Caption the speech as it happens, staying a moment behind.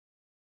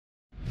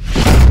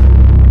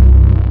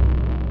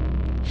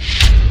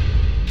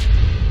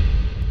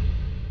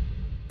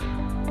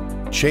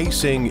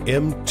Chasing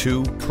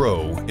M2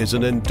 Pro is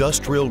an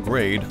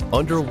industrial-grade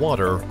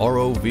underwater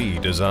ROV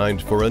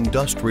designed for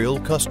industrial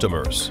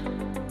customers.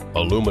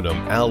 Aluminum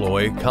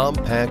alloy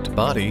compact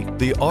body,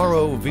 the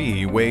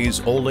ROV weighs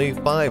only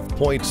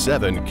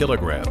 5.7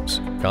 kilograms,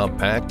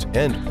 compact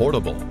and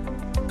portable.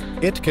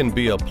 It can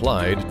be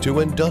applied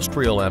to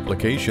industrial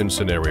application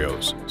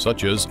scenarios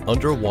such as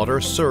underwater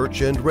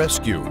search and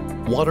rescue,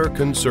 water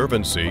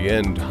conservancy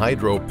and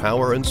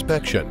hydropower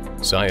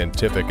inspection,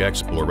 scientific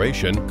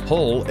exploration,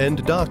 hull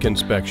and dock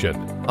inspection,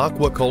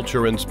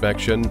 aquaculture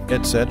inspection,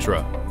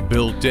 etc.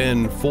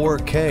 Built-in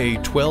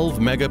 4K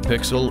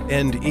 12-megapixel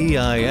and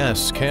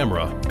EIS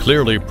camera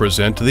clearly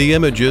present the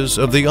images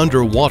of the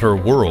underwater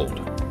world.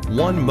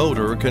 One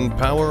motor can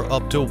power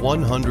up to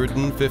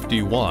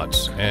 150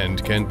 watts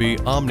and can be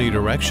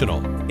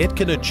omnidirectional. It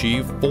can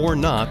achieve 4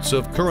 knots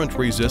of current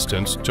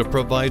resistance to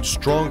provide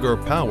stronger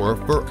power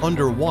for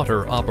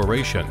underwater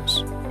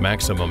operations.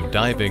 Maximum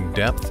diving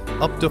depth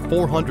up to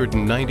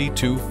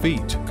 492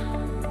 feet.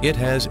 It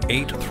has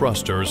 8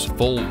 thrusters,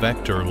 full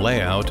vector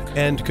layout,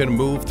 and can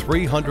move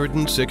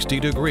 360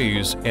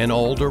 degrees in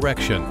all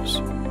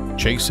directions.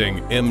 Chasing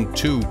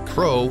M2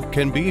 Pro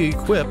can be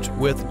equipped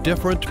with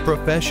different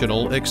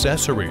professional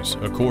accessories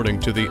according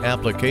to the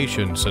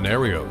application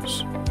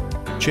scenarios.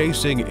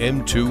 Chasing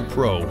M2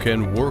 Pro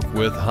can work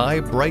with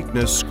high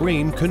brightness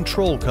screen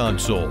control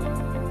console,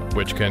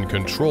 which can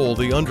control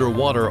the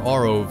underwater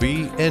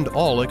ROV and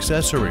all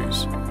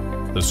accessories.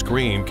 The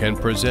screen can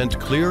present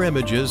clear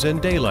images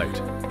in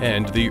daylight,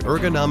 and the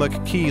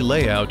ergonomic key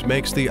layout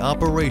makes the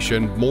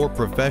operation more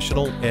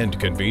professional and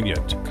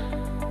convenient.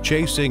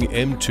 Chasing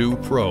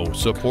M2 Pro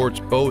supports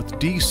both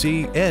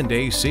DC and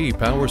AC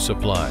power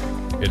supply.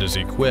 It is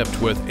equipped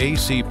with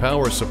AC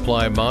power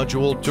supply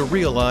module to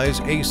realize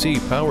AC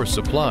power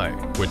supply,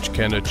 which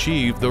can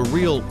achieve the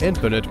real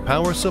infinite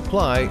power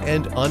supply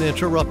and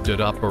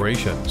uninterrupted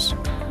operations.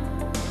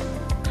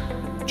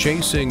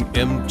 Chasing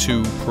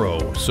M2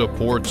 Pro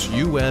supports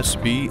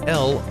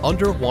USB-L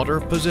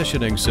underwater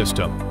positioning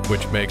system,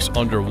 which makes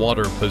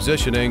underwater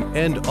positioning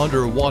and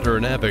underwater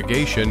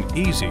navigation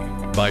easy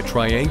by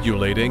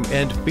triangulating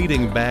and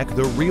feeding back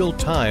the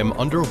real-time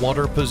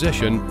underwater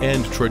position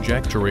and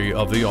trajectory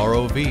of the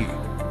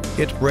ROV.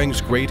 It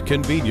brings great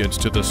convenience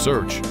to the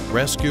search,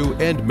 rescue,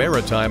 and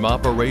maritime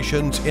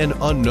operations in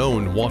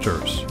unknown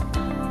waters.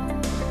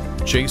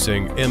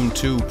 Chasing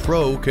M2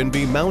 Pro can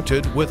be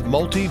mounted with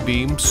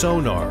multi-beam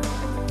sonar,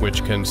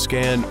 which can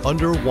scan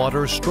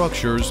underwater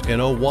structures in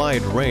a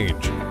wide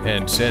range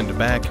and send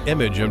back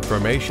image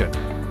information.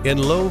 In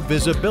low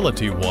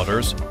visibility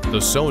waters, the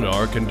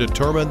sonar can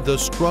determine the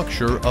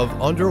structure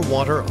of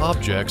underwater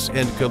objects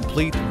and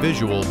complete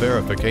visual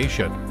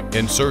verification.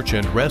 In search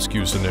and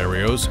rescue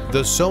scenarios,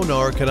 the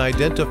sonar can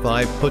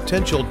identify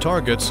potential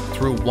targets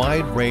through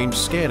wide-range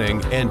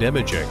scanning and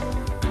imaging.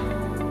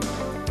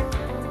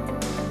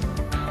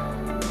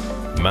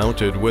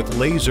 Mounted with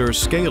laser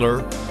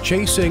scaler,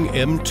 Chasing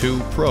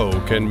M2 Pro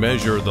can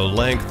measure the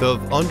length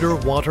of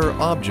underwater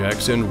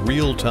objects in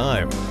real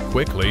time,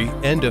 quickly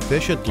and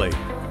efficiently.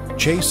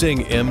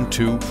 Chasing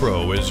M2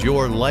 Pro is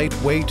your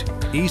lightweight,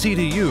 easy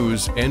to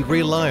use, and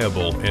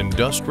reliable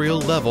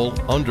industrial-level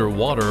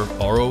underwater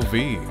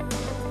ROV.